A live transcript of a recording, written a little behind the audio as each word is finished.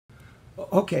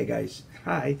Okay, guys.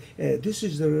 Hi. This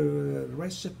is the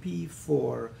recipe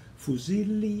for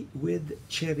fusilli with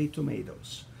cherry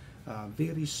tomatoes.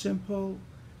 Very simple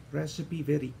recipe,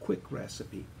 very quick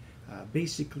recipe.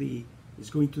 Basically, it's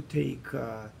going to take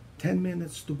 10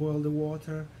 minutes to boil the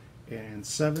water and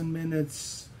 7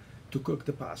 minutes to cook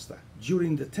the pasta.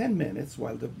 During the 10 minutes,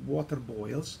 while the water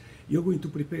boils, you're going to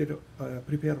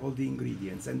prepare all the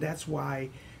ingredients, and that's why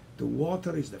the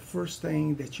water is the first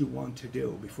thing that you want to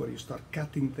do before you start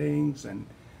cutting things, and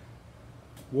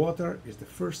water is the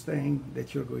first thing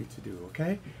that you're going to do,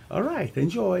 okay? All right,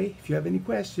 enjoy. If you have any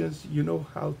questions, you know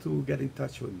how to get in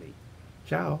touch with me.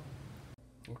 Ciao.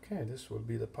 Okay, this will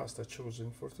be the pasta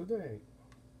chosen for today.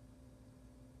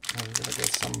 I'm gonna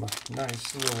get some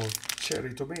nice little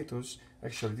cherry tomatoes.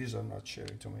 Actually, these are not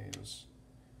cherry tomatoes.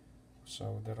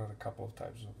 So there are a couple of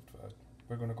types of,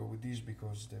 we're gonna go with these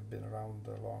because they've been around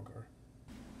longer.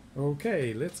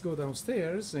 Okay, let's go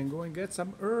downstairs and go and get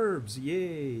some herbs.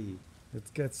 Yay!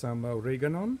 Let's get some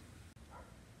oregano,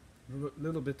 a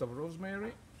little bit of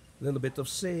rosemary, a little bit of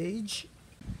sage,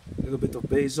 a little bit of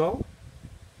basil.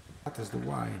 That is the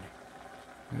wine.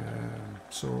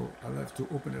 So I'll have to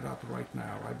open it up right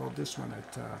now. I bought this one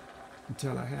at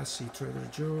Tallahassee Trader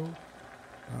Joe,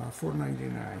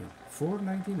 $4.99.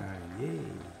 $4.99, yay!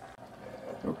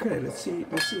 Okay, let's see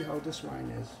how this wine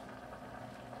is.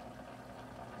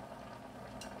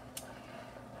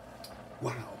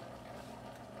 Wow.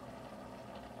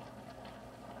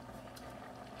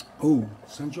 Oh,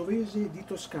 Sangiovese di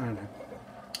Toscana.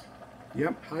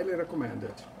 Yep, highly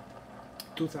recommended.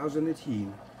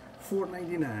 2018.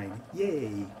 $4.99.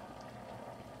 Yay!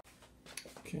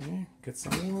 Okay, get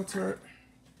some water.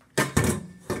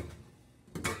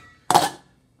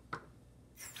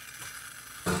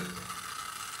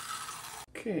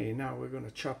 Okay, now we're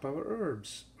gonna chop our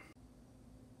herbs.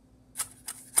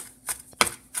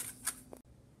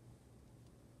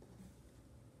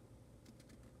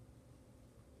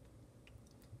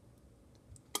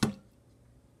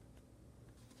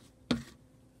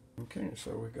 Okay,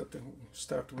 so we got to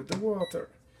start with the water.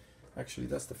 Actually,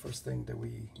 that's the first thing that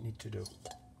we need to do.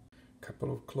 A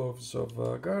couple of cloves of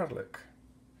garlic.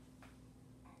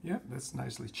 Yeah, that's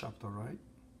nicely chopped, all right.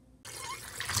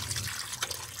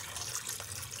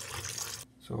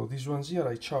 So these ones here,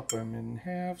 I chop them in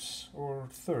halves or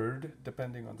third,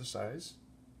 depending on the size.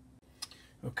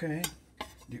 Okay,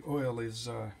 the oil is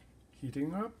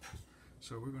heating up,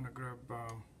 so we're gonna grab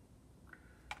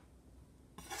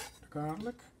the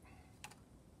garlic.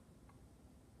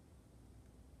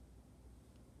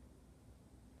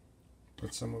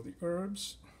 Put some of the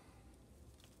herbs.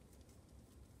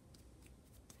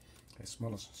 It's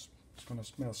gonna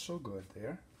smell so good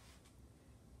there.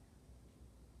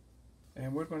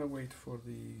 And we're gonna wait for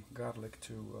the garlic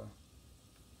to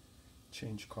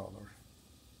change color.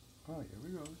 Oh, here we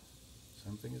go.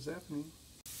 Something is happening.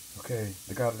 Okay,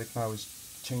 the garlic now is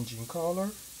changing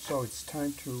color, so it's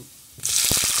time to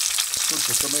put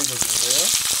the tomatoes in there.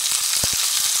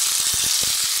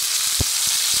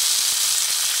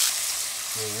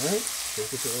 Alright,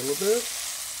 shake it a little bit.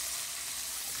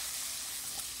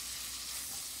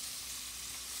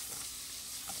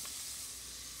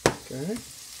 Okay.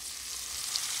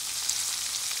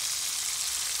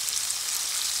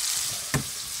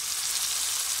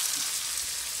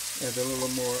 Add a little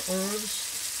more herbs.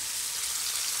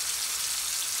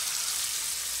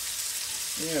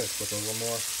 Yeah, let's put a little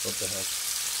more. What the heck?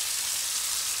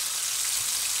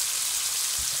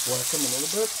 Whack them a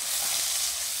little bit.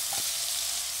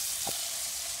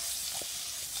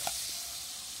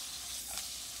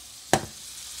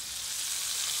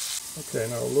 Okay,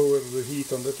 now lower the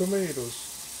heat on the tomatoes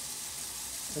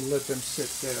and let them sit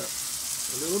there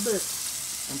a little bit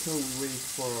until we wait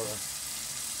for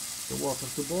the water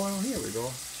to boil. Here we go.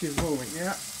 She's moving.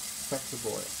 Yeah, back to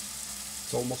boil.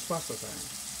 It's almost pasta time.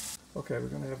 Okay, we're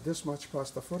going to have this much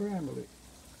pasta for Emily.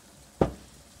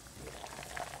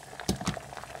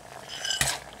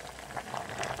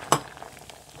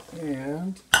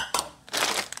 And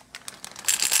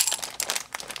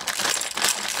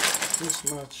this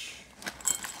much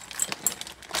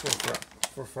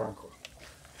for Franco.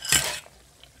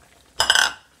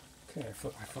 Okay, I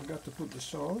forgot to put the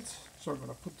salt, so I'm going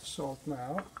to put the salt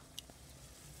now.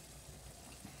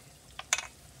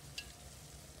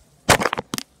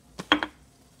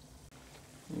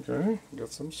 Okay,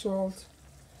 got some salt.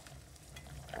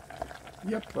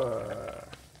 Yep.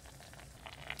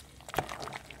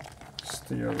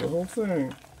 Stir the whole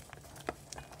thing.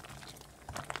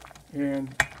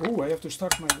 And, oh, I have to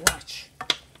start my watch.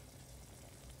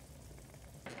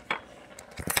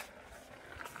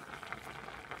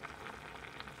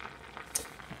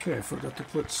 Okay, I forgot to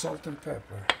put salt and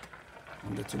pepper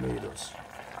on the tomatoes.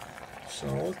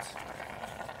 Salt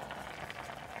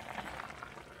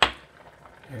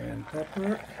and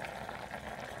pepper.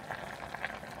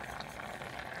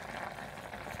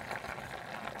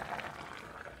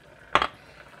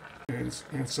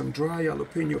 And some dry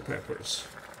jalapeno peppers.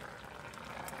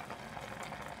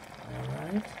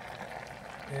 Alright.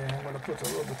 And I'm going to put a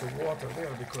little bit of water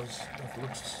there because that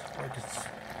looks like it's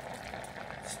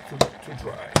too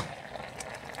dry.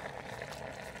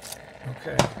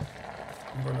 Okay.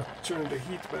 I'm going to turn the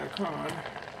heat back on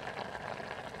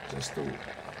just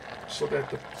so that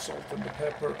the salt and the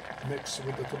pepper mix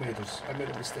with the tomatoes. I made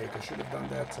a mistake. I should have done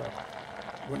that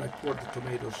when I poured the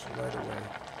tomatoes right away.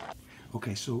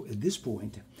 Okay, so at this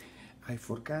point, I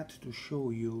forgot to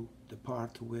show you the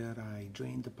part where I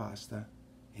drained the pasta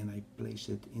and I place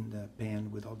it in the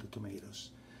pan with all the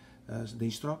tomatoes. The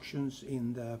instructions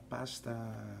in the pasta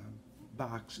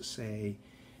box say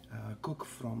cook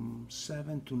from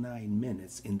 7 to 9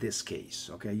 minutes in this case.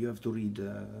 Okay, you have to read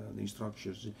the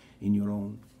instructions in your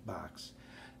own box.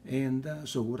 And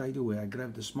so what I do, I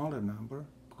grab the smaller number,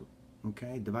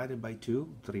 okay, divided by 2,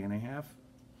 3.5,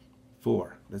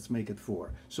 4. Let's make it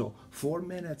 4. So 4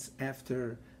 minutes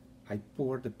after I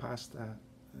pour the pasta,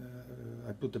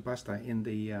 I put the pasta in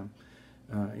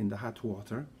the hot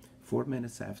water. 4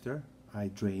 minutes after, I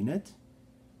drain it,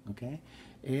 okay,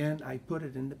 and I put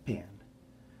it in the pan.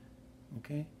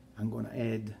 Okay, I'm going to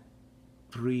add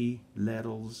 3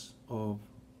 ladles of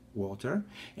water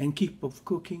and keep of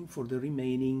cooking for the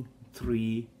remaining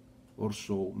 3 or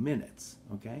so minutes.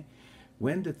 Okay,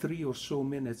 when the 3 or so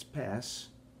minutes pass,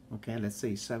 okay, let's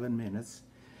say 7 minutes,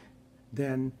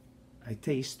 then I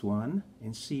taste one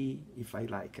and see if I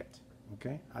like it.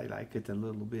 Okay, I like it a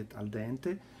little bit al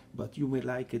dente, but you may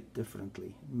like it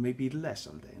differently, maybe less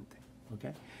al dente.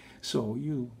 Okay, so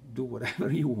you do whatever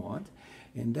you want,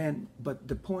 and then, but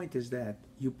the point is that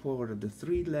you pour the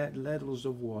 3 ladles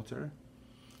of water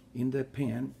in the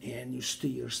pan and you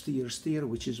stir,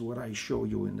 which is what I show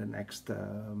you in the next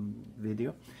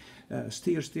video.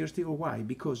 Stir. Why?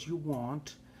 Because you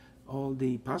want all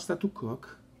the pasta to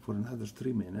cook for another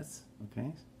 3 minutes,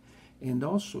 okay? And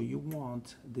also you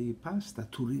want the pasta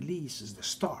to release the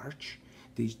starch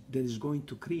that is going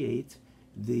to create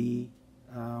the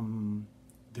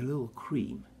little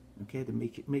cream, okay? That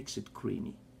makes it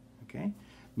creamy, okay?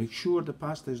 Make sure the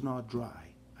pasta is not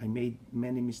dry. I made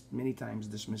many times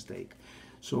this mistake.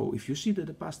 So if you see that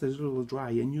the pasta is a little dry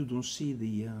and you don't see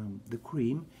the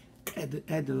cream, add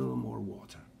a little more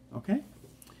water, okay?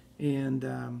 And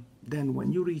then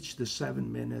when you reach the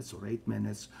 7 minutes or 8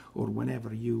 minutes or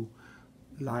whenever you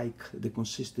like the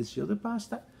consistency of the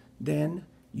pasta, then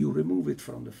you remove it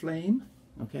from the flame,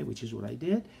 okay, which is what I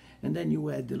did, and then you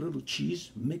add the little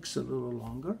cheese, mix a little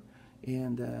longer,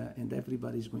 and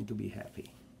everybody's going to be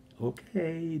happy.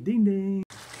 Okay, ding ding.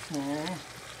 Oh.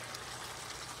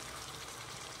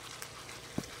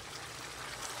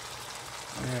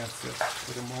 That's it. A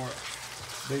little more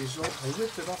basil. I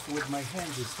whipped it up with my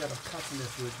hands instead of cutting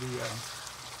it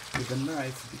with the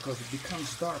knife because it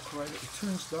becomes dark right. It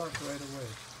turns dark right away.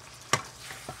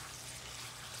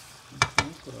 Okay,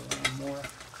 put a little more.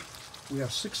 We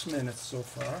have 6 minutes so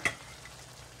far.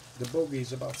 The bogey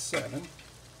is about 7.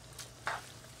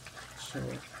 So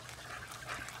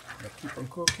I keep on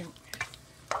cooking.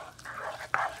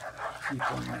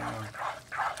 Keep on.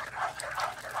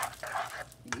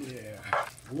 Yeah.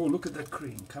 Oh, look at that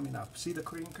cream coming up. See the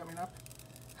cream coming up?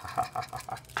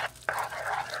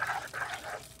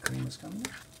 Cream is coming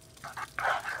up.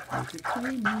 Make it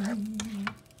creamy.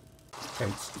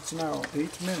 Okay, it's now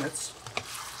 8 minutes,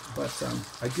 but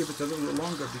I give it a little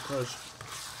longer because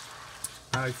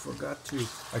I forgot to.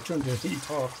 I turned the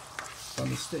heat off by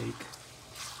mistake,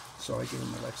 so I give them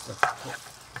a little extra.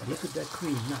 But look at that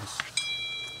cream, nice.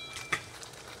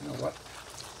 You know what?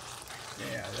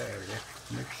 Yeah, there we go.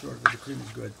 Make sure that the cream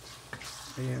is good.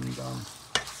 And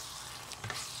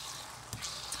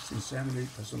since Emily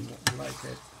doesn't like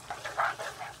it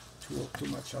too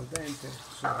much al dente,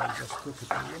 so I just cook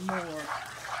it a little more.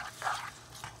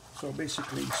 So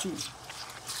basically, soon,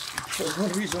 for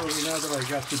one reason or another, I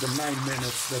got to the 9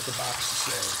 minutes that the box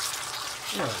says.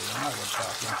 Yeah, now we're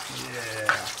talking.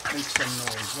 Yeah, make some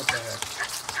noise. What the heck?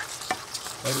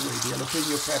 By the way, the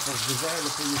jalapeno peppers, the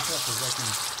jalapeno peppers,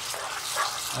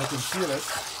 I can feel it.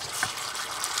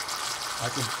 I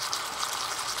can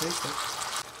taste it.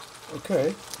 Okay.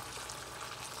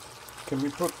 Can we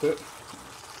put the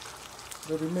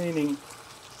remaining?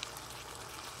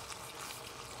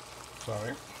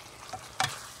 Sorry.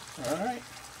 All right.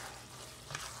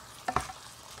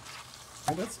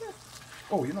 And that's it.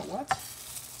 Oh, you know what?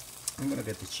 I'm gonna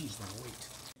get the cheese now, wait.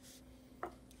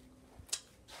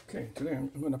 Okay, today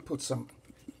I'm gonna put some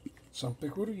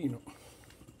pecorino.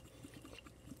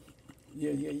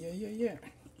 Yeah.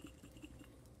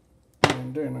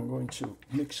 And then I'm going to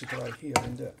mix it right here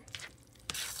in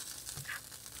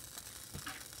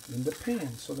the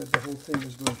pan so that the whole thing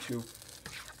is going to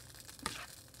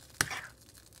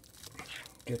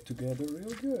get together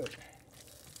real good.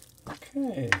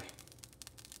 Okay,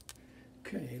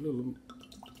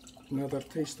 another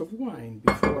taste of wine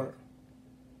before.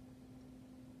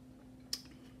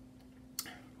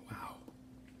 Wow,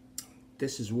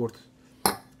 this is worth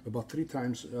about 3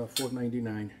 times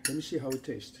 $4.99. Let me see how it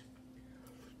tastes.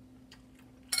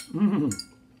 Mm.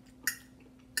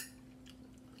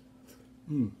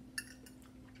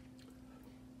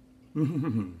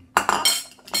 Mm.